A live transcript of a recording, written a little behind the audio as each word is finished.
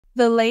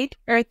The late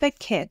Eartha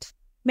Kitt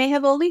may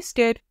have only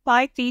stood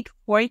 5 feet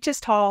 4 inches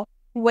tall,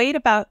 weighed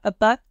about a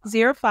buck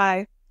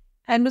 05,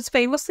 and was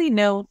famously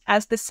known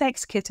as the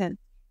sex kitten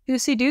who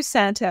seduced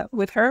Santa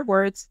with her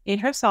words in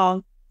her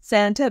song,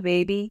 Santa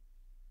Baby,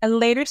 and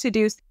later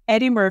seduced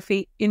Eddie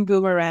Murphy in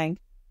Boomerang.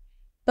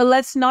 But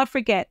let's not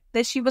forget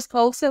that she was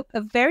also a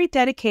very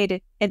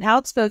dedicated and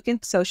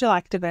outspoken social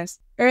activist.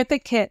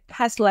 Eartha Kitt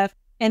has left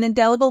an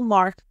indelible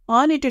mark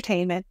on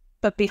entertainment,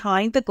 but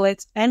behind the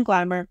glitz and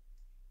glamour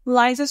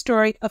lies a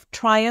story of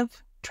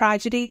triumph,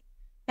 tragedy,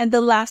 and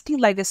the lasting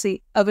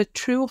legacy of a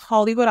true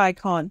Hollywood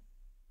icon.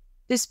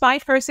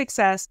 Despite her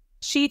success,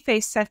 she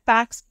faced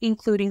setbacks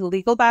including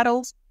legal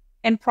battles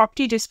and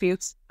property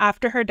disputes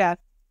after her death.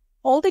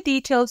 All the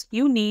details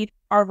you need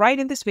are right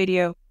in this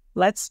video.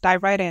 Let's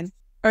dive right in.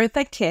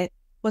 Eartha Kitt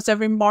was a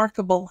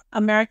remarkable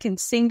American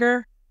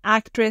singer,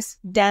 actress,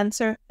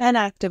 dancer, and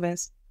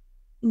activist,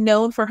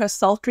 known for her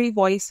sultry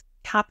voice,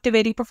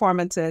 captivating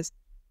performances,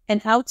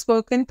 and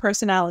outspoken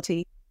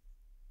personality.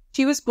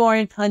 She was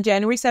born on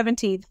January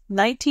 17,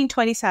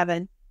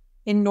 1927,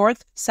 in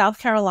North South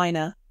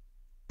Carolina,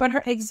 but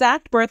her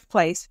exact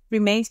birthplace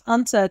remains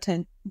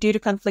uncertain due to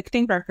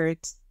conflicting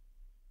records.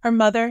 Her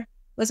mother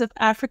was of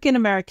African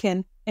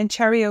American and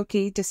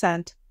Cherokee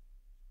descent,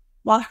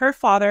 while her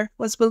father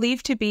was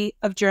believed to be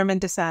of German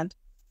descent.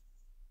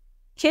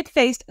 Kitt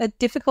faced a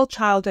difficult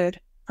childhood.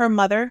 Her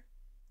mother,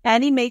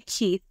 Annie Mae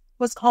Keith,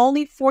 was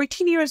only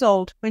 14 years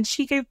old when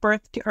she gave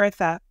birth to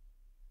Eartha,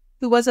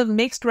 who was of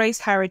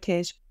mixed-race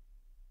heritage,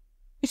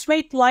 which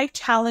made life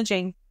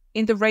challenging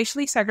in the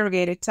racially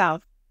segregated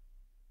South.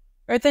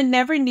 Eartha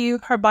never knew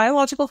her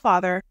biological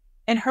father,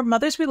 and her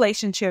mother's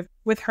relationship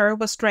with her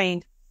was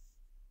strained.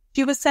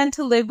 She was sent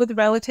to live with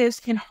relatives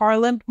in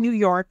Harlem, New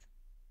York,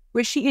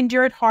 where she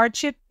endured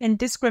hardship and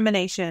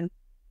discrimination.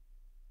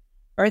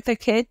 Eartha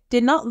Kitt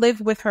did not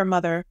live with her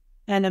mother,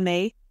 Anna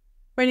Mae,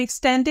 for an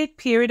extended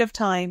period of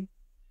time.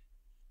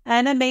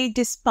 Anna Mae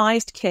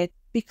despised Kitt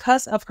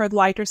because of her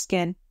lighter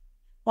skin,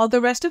 while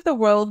the rest of the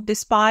world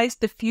despised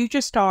the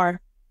future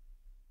star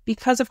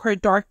because of her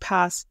dark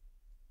past,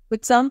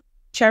 with some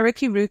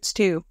Cherokee roots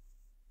too.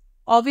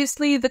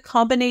 Obviously, the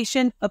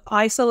combination of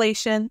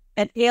isolation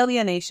and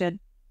alienation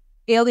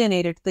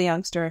alienated the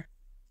youngster.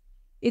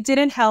 It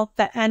didn't help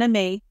that Anna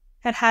Mae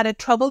had had a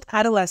troubled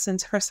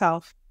adolescence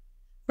herself,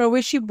 for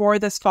which she bore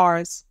the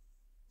scars.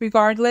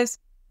 Regardless,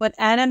 when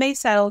Anna Mae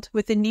settled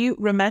with a new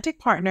romantic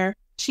partner,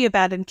 she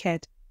abandoned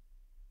Kitt.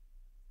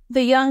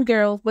 The young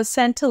girl was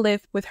sent to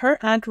live with her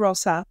Aunt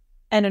Rosa,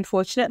 and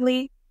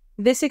unfortunately,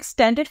 this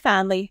extended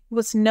family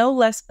was no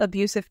less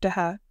abusive to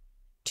her.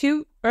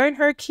 To earn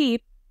her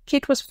keep,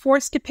 Kitt was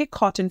forced to pick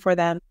cotton for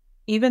them,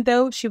 even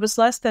though she was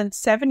less than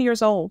 7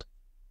 years old.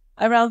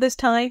 Around this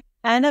time,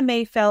 Anna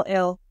Mae fell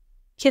ill.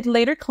 Kitt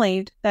later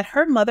claimed that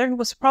her mother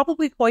was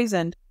probably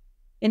poisoned,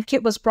 and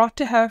Kitt was brought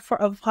to her for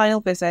a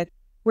final visit,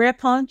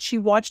 whereupon she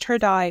watched her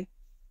die.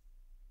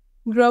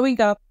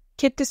 Growing up,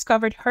 Kitt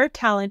discovered her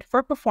talent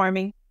for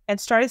performing and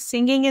started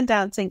singing and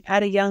dancing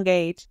at a young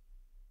age.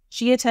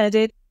 She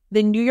attended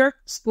the New York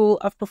School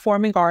of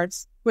Performing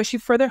Arts, where she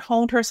further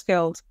honed her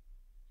skills.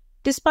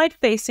 Despite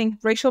facing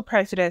racial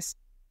prejudice,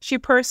 she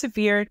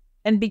persevered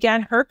and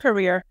began her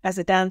career as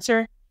a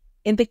dancer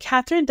in the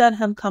Catherine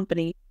Dunham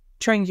Company,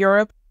 touring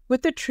Europe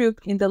with the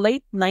troupe in the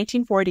late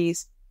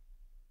 1940s.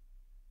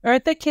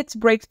 Eartha Kitt's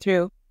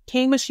breakthrough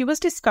came when she was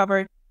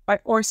discovered by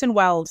Orson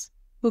Welles,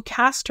 who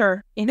cast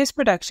her in his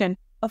production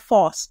of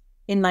Faust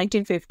in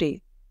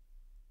 1950.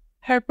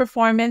 Her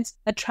performance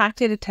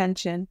attracted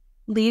attention,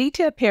 leading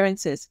to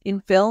appearances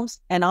in films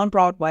and on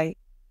Broadway.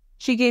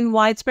 She gained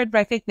widespread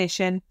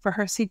recognition for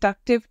her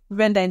seductive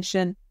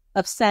rendition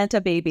of Santa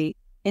Baby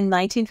in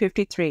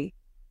 1953,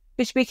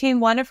 which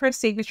became one of her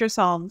signature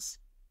songs.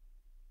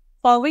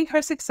 Following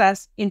her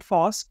success in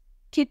Faust,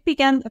 Kitt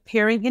began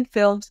appearing in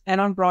films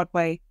and on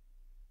Broadway.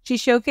 She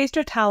showcased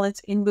her talents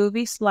in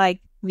movies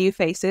like New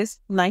Faces,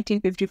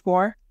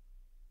 1954,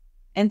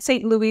 and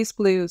St. Louis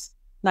Blues,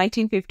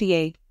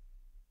 1958,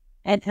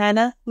 and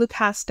Anna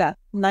Lucasta,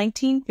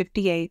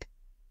 1958.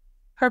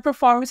 Her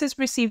performances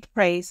received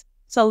praise,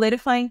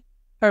 solidifying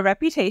her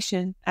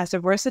reputation as a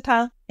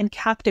versatile and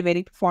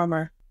captivating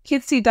performer.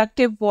 Kitt's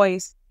seductive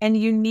voice and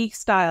unique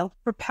style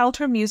propelled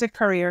her music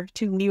career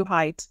to new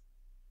heights.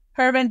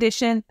 Her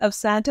rendition of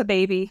Santa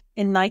Baby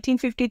in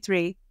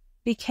 1953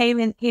 became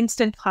an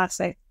instant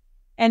classic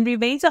and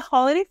remains a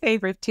holiday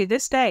favorite to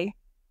this day.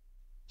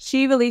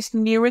 She released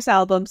numerous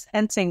albums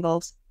and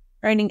singles,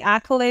 earning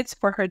accolades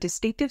for her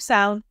distinctive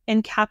sound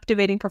and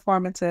captivating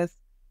performances.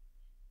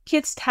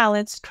 Kitt's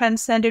talents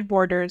transcended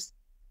borders,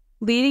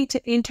 leading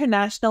to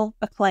international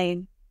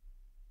acclaim.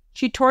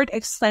 She toured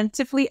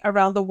extensively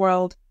around the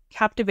world,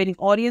 captivating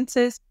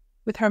audiences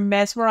with her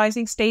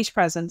mesmerizing stage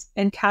presence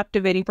and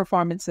captivating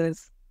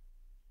performances.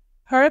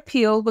 Her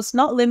appeal was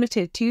not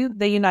limited to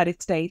the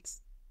United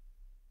States,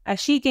 as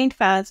she gained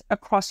fans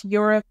across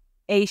Europe,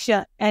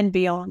 Asia, and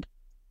beyond.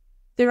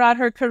 Throughout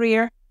her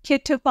career,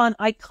 Kitt took on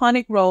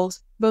iconic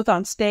roles both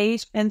on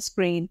stage and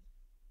screen.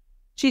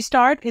 She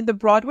starred in the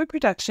Broadway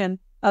production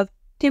of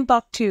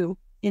Timbuktu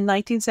in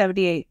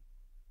 1978,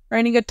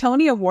 earning a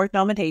Tony Award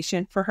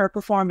nomination for her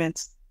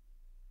performance.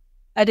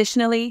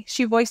 Additionally,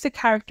 she voiced the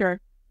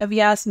character of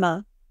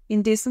Yasma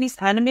in Disney's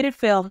animated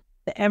film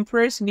The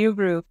Emperor's New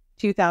Groove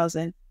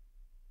 2000,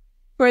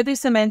 further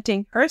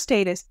cementing her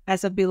status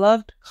as a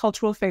beloved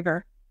cultural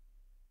figure.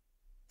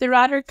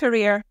 Throughout her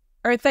career,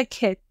 Eartha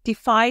Kitt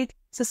defied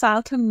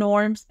societal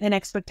norms and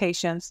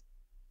expectations,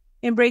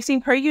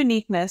 embracing her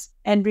uniqueness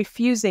and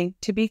refusing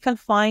to be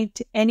confined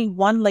to any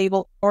one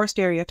label or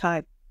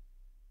stereotype.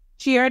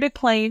 She earned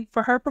acclaim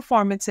for her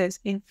performances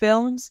in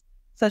films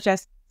such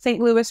as St.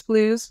 Louis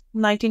Blues,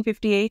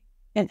 1958,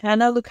 and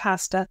Ana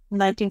Lucasta,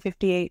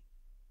 1958,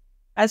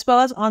 as well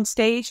as on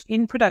stage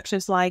in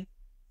productions like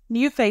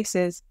New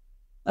Faces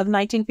of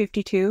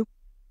 1952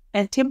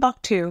 and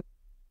Timbuktu.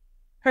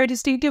 Her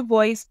distinctive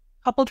voice,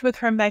 coupled with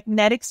her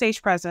magnetic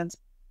stage presence,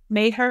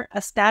 made her a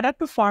standout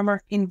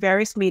performer in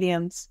various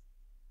mediums.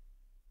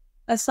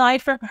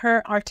 Aside from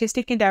her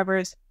artistic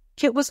endeavors,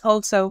 Kitt was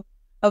also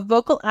a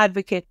vocal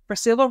advocate for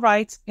civil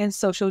rights and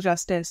social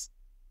justice.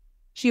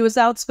 She was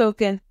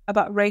outspoken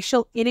about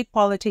racial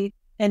inequality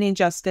and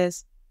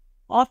injustice,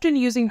 often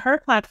using her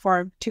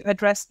platform to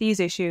address these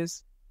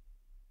issues.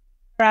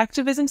 Her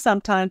activism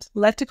sometimes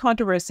led to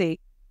controversy,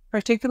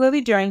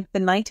 particularly during the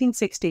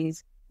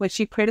 1960s, when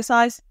she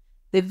criticized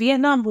the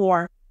Vietnam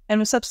War and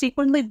was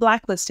subsequently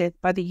blacklisted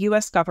by the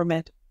U.S.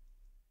 government.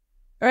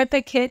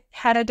 Eartha Kitt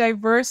had a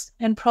diverse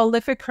and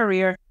prolific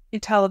career in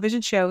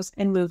television shows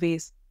and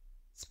movies,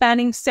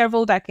 spanning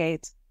several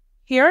decades.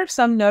 Here are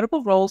some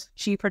notable roles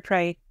she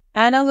portrayed.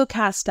 Ana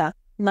Lucasta,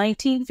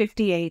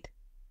 1958.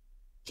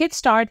 Kitt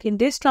starred in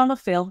this drama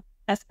film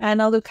as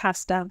Ana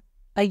Lucasta,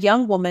 a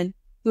young woman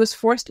who is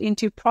forced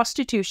into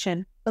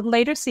prostitution but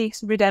later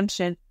seeks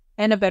redemption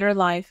and a better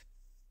life.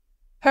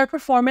 Her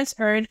performance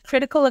earned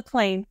critical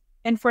acclaim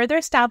and further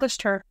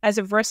established her as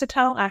a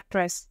versatile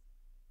actress.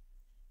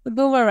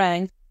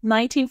 Boomerang,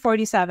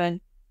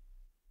 1947.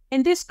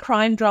 In this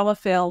crime drama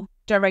film,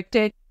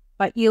 directed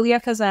by Elia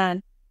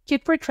Kazan,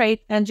 Kitt portrayed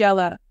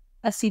Angela,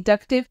 a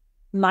seductive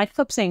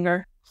nightclub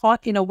singer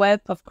caught in a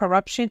web of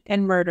corruption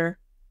and murder.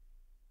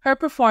 Her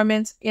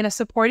performance in a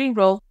supporting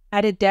role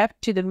added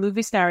depth to the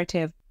movie's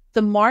narrative.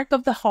 The Mark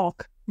of the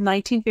Hawk,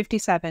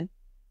 1957.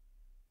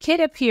 Kitt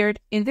appeared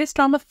in this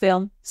drama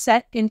film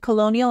set in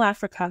colonial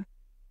Africa.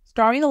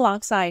 Starring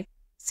alongside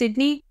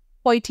Sidney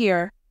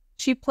Poitier,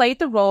 she played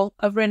the role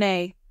of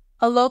Renee,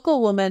 a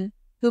local woman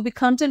who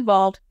becomes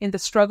involved in the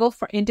struggle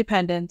for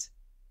independence.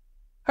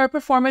 Her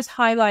performance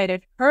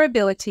highlighted her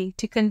ability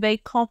to convey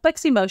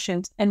complex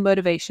emotions and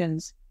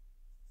motivations.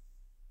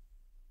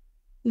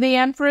 The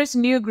Emperor's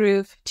New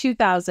Groove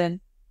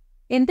 2000.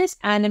 In this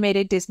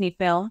animated Disney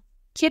film,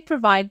 Kitt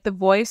provided the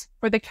voice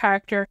for the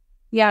character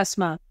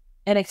Yasma,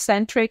 an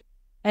eccentric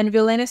and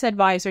villainous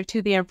advisor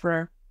to the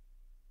Emperor.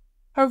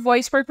 Her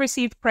voice work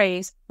received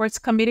praise for its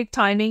comedic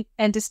timing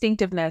and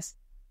distinctiveness,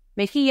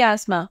 making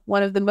Yasma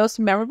one of the most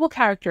memorable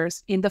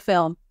characters in the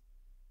film.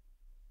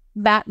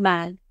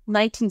 Batman,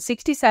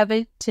 1967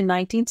 to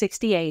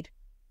 1968.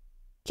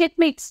 Kitt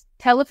makes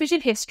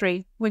television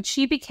history when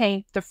she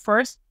became the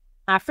first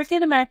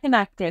African-American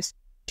actress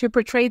to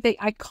portray the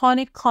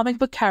iconic comic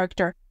book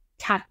character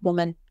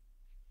Catwoman.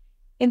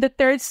 In the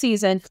third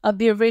season of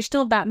the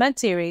original Batman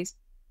series,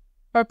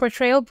 her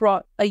portrayal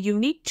brought a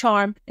unique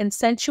charm and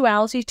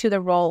sensuality to the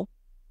role,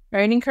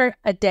 earning her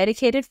a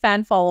dedicated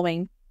fan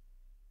following.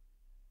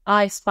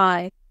 I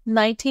Spy,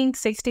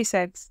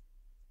 1966.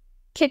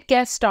 Kitt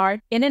guest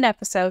starred in an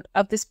episode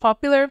of this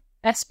popular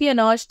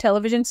espionage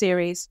television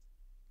series,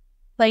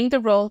 playing the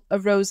role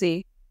of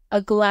Rosie,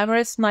 a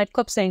glamorous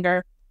nightclub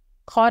singer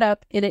caught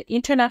up in an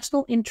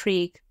international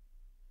intrigue.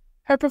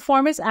 Her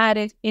performance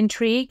added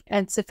intrigue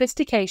and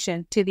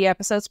sophistication to the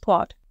episode's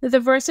plot. The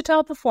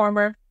versatile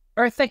performer,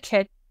 Eartha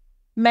Kitt,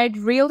 met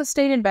real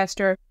estate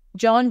investor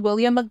John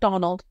William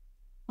MacDonald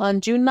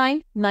on June 9,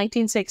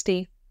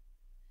 1960.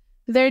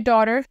 Their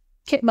daughter,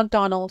 Kit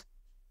MacDonald,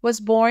 was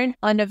born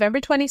on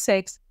November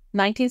 26,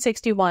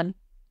 1961,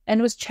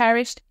 and was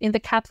cherished in the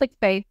Catholic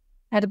faith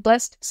at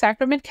Blessed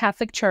Sacrament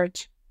Catholic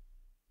Church.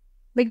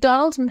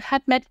 MacDonald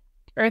had met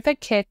Eartha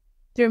Kitt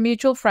through a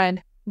mutual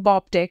friend,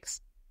 Bob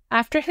Dix,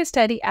 after his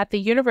study at the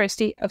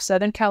University of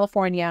Southern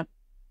California.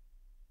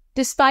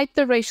 Despite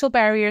the racial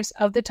barriers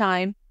of the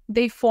time,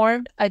 they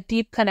formed a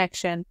deep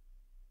connection.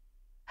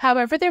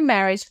 However, their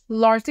marriage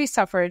largely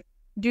suffered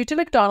due to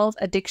MacDonald's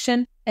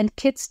addiction and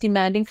Kitt's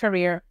demanding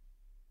career.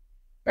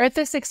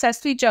 Eartha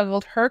successfully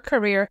juggled her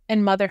career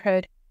and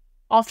motherhood,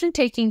 often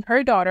taking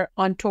her daughter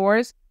on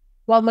tours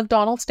while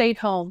MacDonald stayed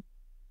home.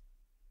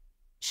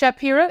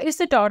 Shapiro is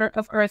the daughter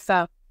of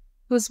Eartha,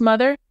 whose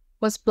mother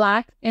was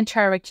Black and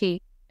Cherokee,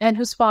 and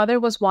whose father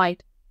was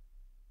white,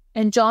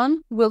 and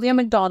John William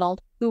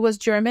MacDonald, who was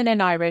German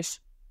and Irish.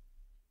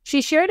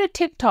 She shared a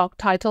TikTok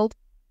titled,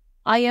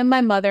 "I am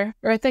my mother,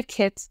 Eartha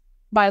Kitt's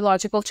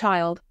biological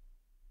child,"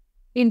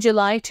 in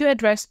July to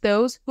address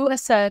those who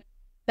assert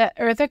that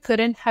Eartha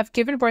couldn't have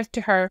given birth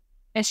to her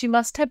and she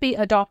must have been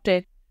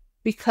adopted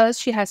because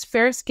she has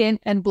fair skin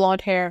and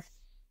blonde hair.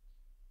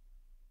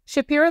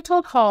 Shapiro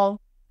told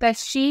Hall that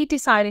she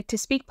decided to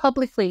speak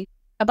publicly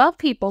about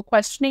people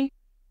questioning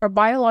her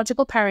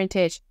biological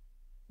parentage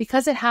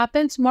because it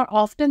happens more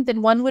often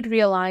than one would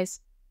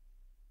realize.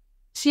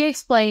 She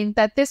explained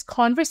that this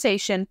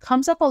conversation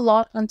comes up a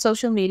lot on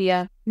social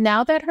media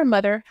now that her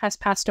mother has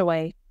passed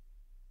away,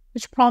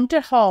 which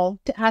prompted Hall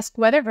to ask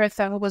whether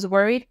Eartha was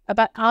worried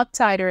about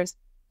outsiders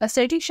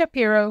asserting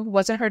Shapiro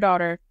wasn't her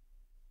daughter.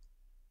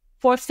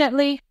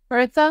 Fortunately,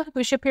 Eartha,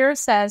 who Shapiro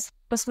says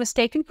was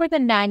mistaken for the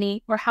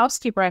nanny or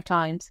housekeeper at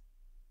times,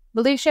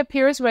 believes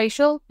Shapiro's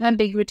racial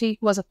ambiguity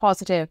was a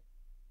positive.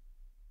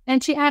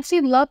 And she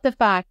actually loved the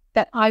fact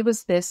that I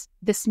was this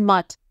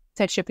mutt,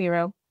 said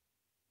Shapiro,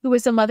 who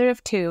is a mother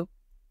of two.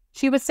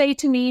 She would say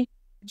to me,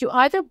 "You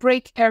either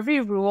break every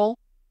rule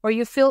or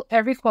you fill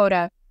every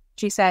quota,"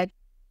 she said.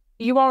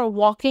 "You are a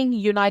walking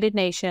United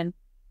Nation."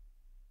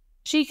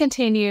 She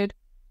continued,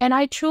 "And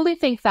I truly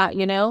think that,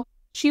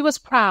 she was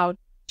proud.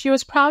 She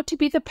was proud to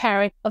be the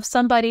parent of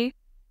somebody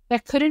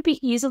that couldn't be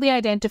easily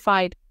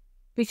identified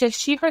because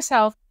she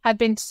herself had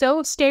been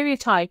so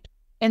stereotyped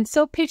and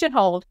so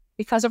pigeonholed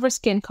because of her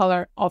skin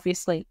color,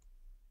 obviously.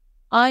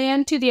 I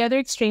am to the other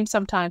extreme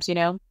sometimes,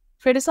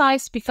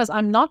 criticized because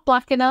I'm not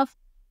black enough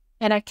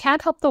and I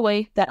can't help the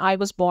way that I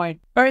was born."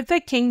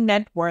 Eartha Kitt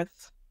net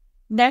worth.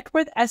 Net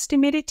worth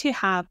estimated to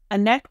have a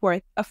net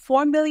worth of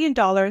 $4 million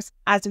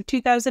as of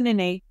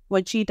 2008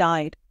 when she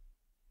died.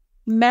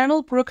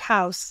 Marylebrook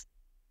House.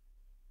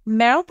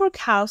 Marylebrook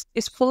House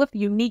is full of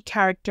unique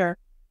character,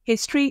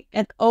 history,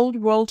 and old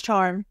world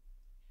charm.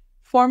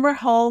 Former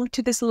home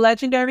to this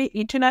legendary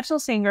international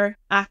singer,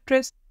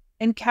 actress,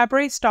 and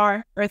cabaret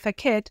star Eartha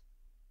Kitt,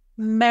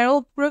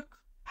 Marylebrook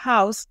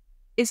House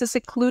is a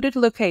secluded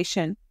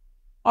location,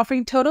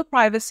 offering total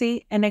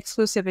privacy and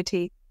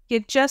exclusivity,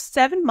 yet just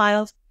 7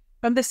 miles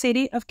from the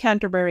city of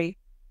Canterbury.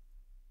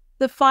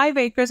 The 5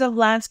 acres of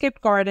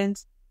landscaped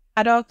gardens,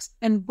 paddocks,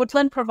 and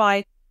woodland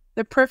provide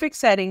the perfect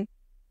setting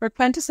for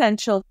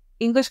quintessential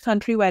English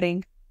country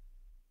wedding.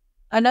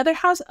 Another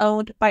house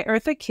owned by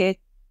Eartha Kitt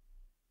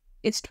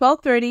is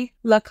 1230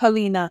 La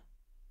Collina.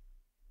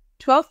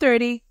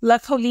 1230 La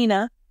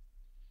Collina,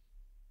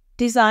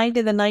 designed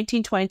in the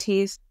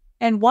 1920s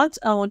and once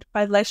owned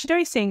by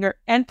legendary singer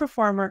and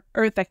performer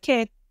Eartha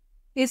Kitt,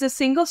 is a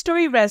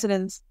single-story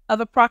residence of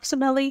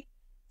approximately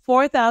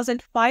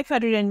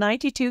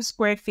 4,592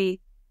 square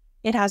feet.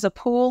 It has a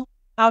pool,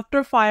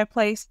 outdoor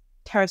fireplace,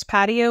 terrace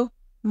patio,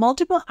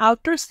 multiple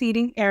outdoor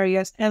seating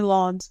areas and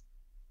lawns,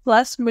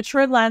 plus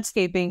mature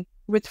landscaping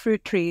with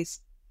fruit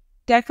trees.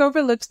 Deck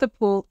overlooks the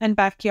pool and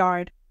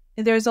backyard,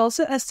 and there is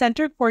also a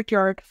center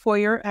courtyard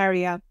foyer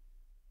area.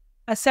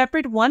 A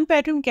separate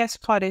one-bedroom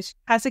guest cottage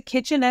has a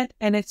kitchenette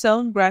and its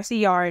own grassy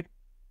yard.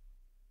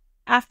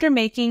 After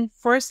making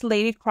First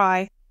Lady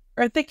cry,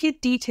 Eartha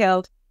Kitt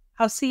detailed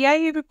how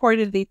CIA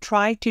reportedly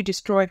tried to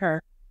destroy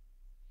her.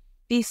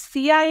 The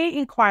CIA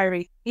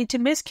inquiry into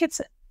Miss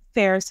Kitt's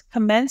affairs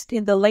commenced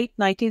in the late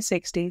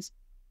 1960s,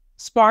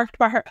 sparked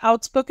by her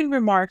outspoken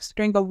remarks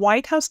during a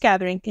White House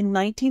gathering in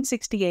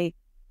 1968,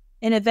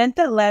 an event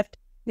that left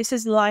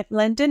Mrs.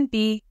 Lyndon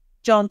B.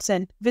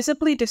 Johnson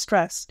visibly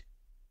distressed.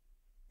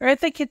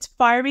 Eartha Kitt's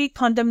fiery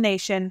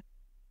condemnation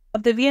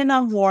of the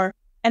Vietnam War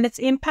and its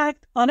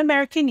impact on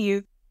American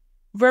youth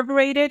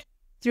reverberated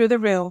through the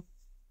room,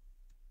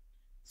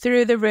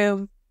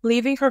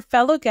 leaving her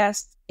fellow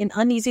guests in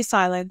uneasy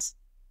silence.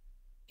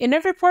 In a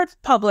report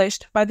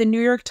published by the New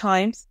York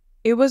Times,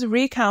 it was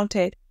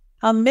recounted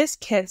how Miss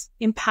Kitt's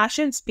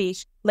impassioned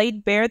speech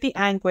laid bare the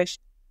anguish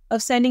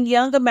of sending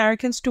young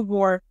Americans to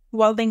war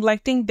while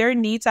neglecting their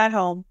needs at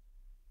home.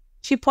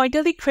 She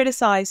pointedly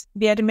criticized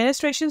the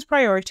administration's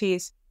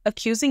priorities,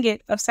 accusing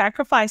it of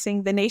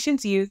sacrificing the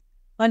nation's youth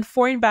on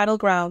foreign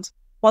battlegrounds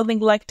while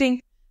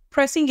neglecting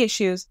pressing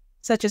issues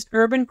such as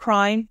urban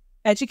crime,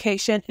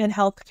 education, and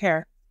health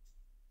care.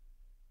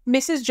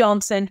 Mrs.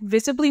 Johnson,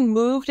 visibly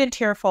moved and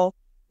tearful,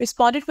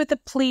 responded with a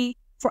plea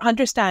for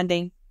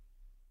understanding,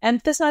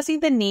 emphasizing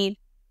the need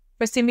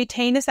for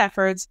simultaneous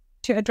efforts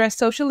to address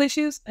social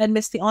issues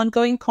amidst the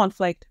ongoing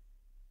conflict.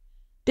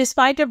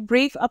 Despite a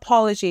brief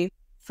apology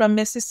from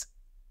Mrs.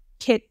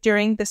 Kitt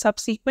during the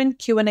subsequent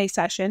Q&A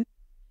session,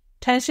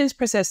 tensions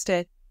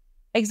persisted,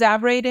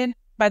 exacerbated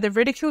by the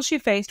ridicule she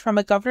faced from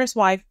a governor's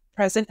wife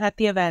present at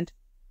the event.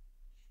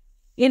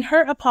 In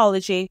her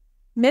apology,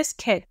 Miss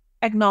Kitt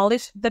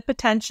acknowledged the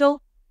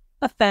potential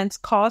offense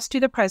caused to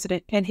the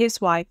president and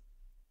his wife,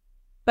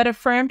 but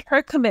affirmed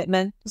her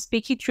commitment to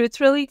speaking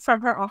truthfully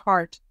from her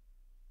heart.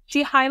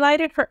 She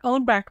highlighted her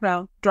own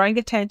background, drawing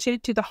attention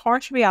to the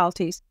harsh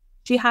realities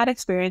she had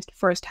experienced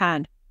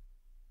firsthand.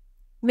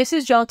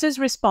 Mrs. Johnson's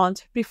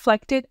response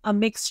reflected a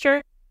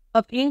mixture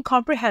of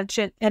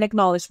incomprehension and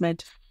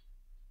acknowledgement,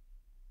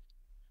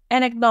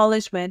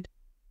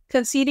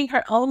 conceding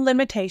her own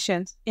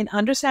limitations in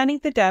understanding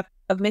the depth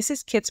of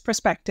Mrs. Kitt's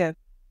perspective,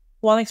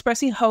 while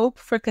expressing hope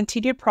for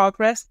continued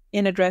progress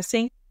in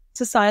addressing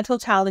societal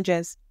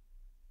challenges.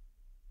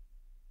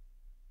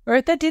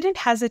 Eartha didn't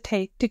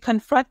hesitate to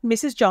confront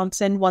Mrs.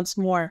 Johnson once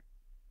more,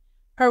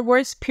 her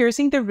words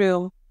piercing the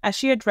room as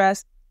she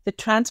addressed the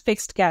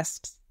transfixed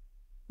guests.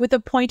 With a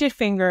pointed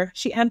finger,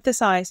 she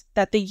emphasized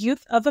that the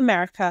youth of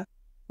America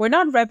were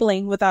not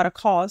rebelling without a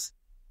cause,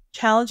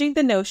 challenging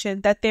the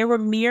notion that they were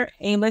mere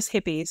aimless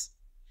hippies.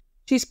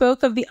 She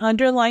spoke of the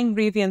underlying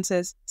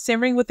grievances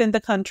simmering within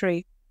the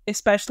country,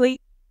 especially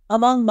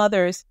among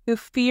mothers who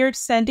feared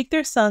sending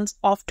their sons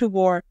off to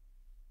war,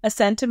 a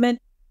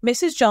sentiment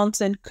Mrs.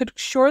 Johnson could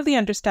surely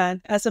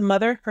understand as a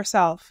mother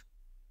herself.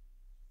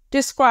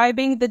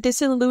 Describing the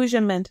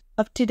disillusionment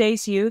of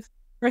today's youth,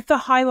 Eartha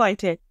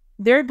highlighted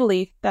their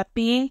belief that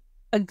being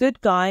a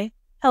good guy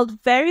held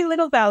very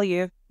little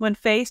value when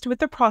faced with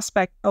the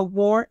prospect of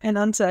war and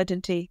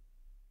uncertainty.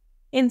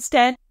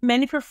 Instead,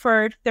 many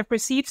preferred the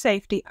perceived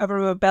safety of a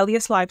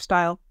rebellious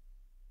lifestyle,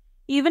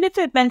 even if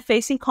it meant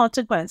facing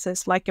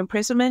consequences like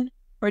imprisonment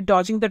or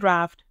dodging the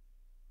draft.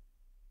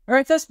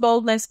 Eartha's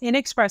boldness in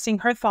expressing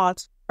her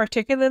thoughts,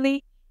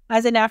 particularly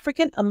as an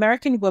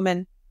African-American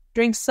woman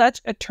during such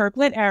a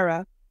turbulent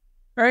era,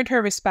 earned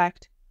her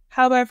respect.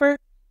 However,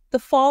 the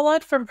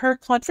fallout from her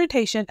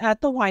confrontation at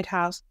the White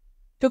House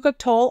took a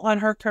toll on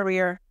her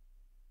career,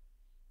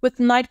 with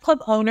nightclub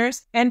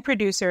owners and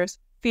producers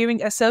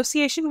fearing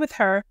association with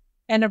her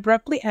and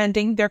abruptly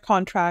ending their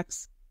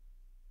contracts.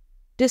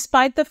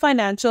 Despite the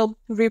financial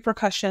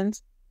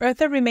repercussions,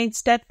 Eartha remained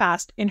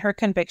steadfast in her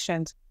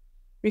convictions,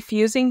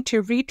 refusing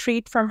to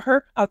retreat from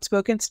her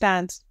outspoken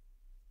stance.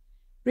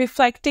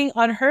 Reflecting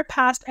on her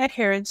past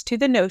adherence to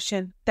the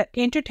notion that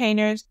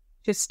entertainers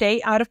should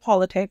stay out of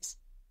politics,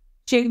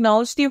 she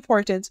acknowledged the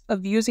importance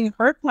of using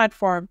her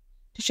platform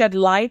to shed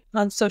light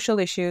on social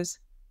issues.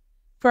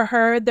 For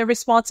her, the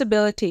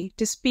responsibility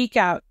to speak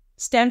out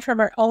stemmed from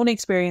her own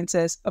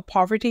experiences of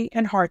poverty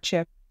and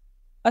hardship,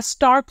 a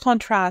stark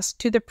contrast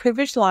to the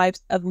privileged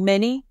lives of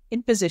many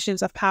in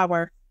positions of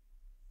power.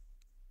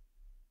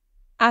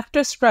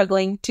 After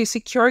struggling to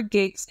secure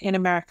gigs in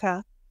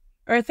America,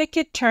 Eartha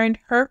Kitt turned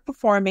her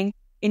performing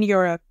in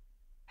Europe.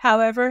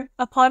 However,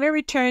 upon her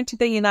return to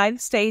the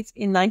United States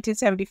in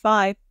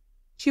 1975,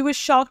 she was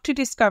shocked to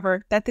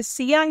discover that the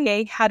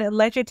CIA had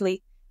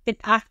allegedly been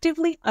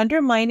actively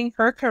undermining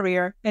her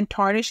career and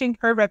tarnishing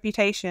her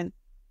reputation.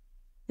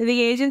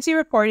 The agency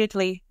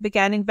reportedly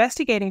began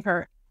investigating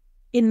her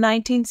in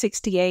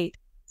 1968,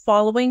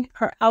 following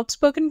her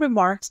outspoken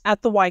remarks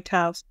at the White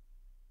House,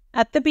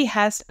 at the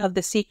behest of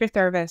the Secret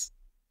Service.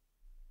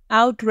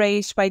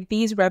 Outraged by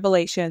these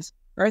revelations,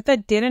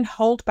 Eartha didn't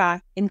hold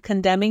back in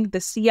condemning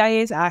the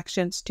CIA's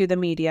actions to the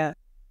media.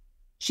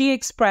 She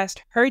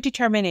expressed her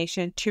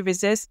determination to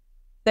resist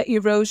the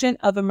erosion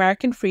of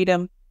American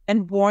freedom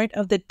and warned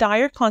of the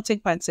dire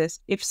consequences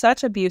if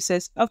such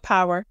abuses of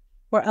power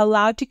were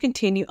allowed to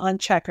continue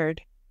uncheckered.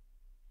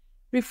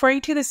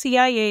 Referring to the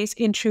CIA's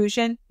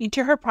intrusion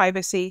into her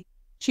privacy,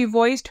 she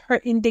voiced her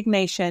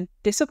indignation,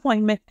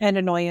 disappointment, and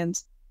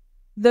annoyance,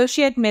 though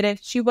she admitted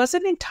she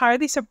wasn't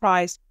entirely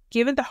surprised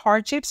given the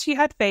hardships she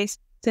had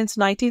faced since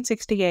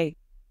 1968.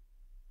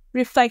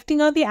 Reflecting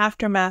on the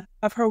aftermath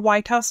of her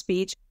White House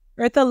speech,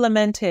 Eartha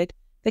lamented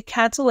the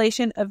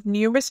cancellation of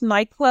numerous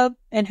nightclub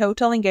and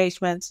hotel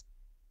engagements,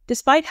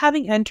 despite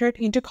having entered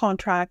into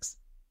contracts.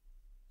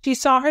 She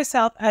saw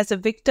herself as a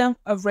victim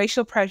of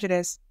racial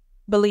prejudice,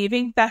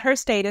 believing that her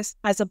status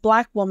as a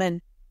Black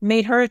woman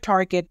made her a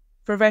target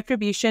for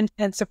retribution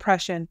and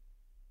suppression.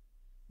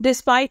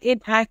 Despite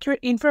inaccurate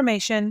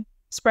information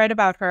spread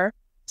about her,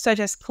 such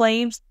as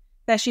claims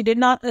that she did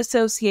not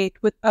associate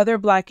with other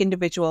Black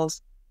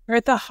individuals,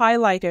 Eartha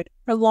highlighted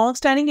her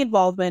long-standing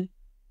involvement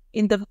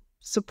in the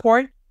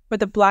support for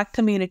the Black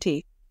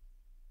community.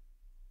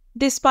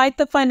 Despite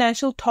the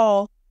financial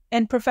toll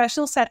and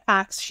professional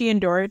setbacks she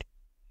endured,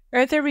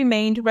 Eartha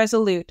remained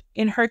resolute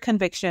in her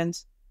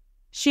convictions.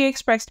 She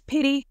expressed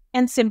pity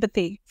and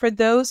sympathy for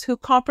those who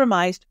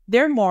compromised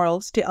their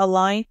morals to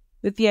align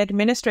with the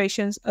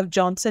administrations of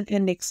Johnson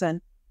and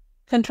Nixon,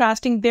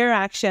 contrasting their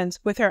actions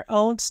with her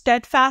own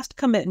steadfast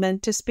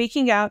commitment to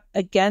speaking out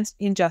against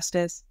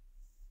injustice.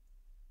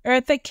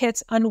 Eartha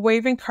Kitt's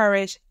unwavering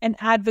courage and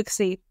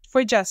advocacy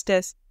for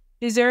justice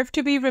deserve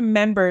to be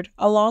remembered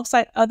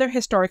alongside other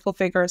historical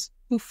figures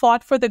who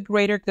fought for the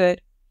greater good,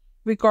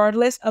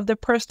 regardless of the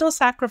personal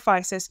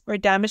sacrifices or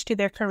damage to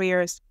their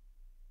careers.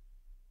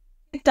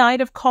 She died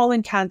of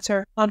colon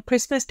cancer on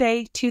Christmas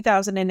Day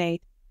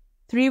 2008,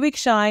 3 weeks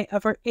shy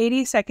of her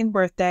 82nd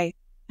birthday,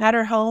 at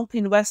her home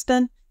in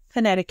Weston,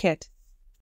 Connecticut.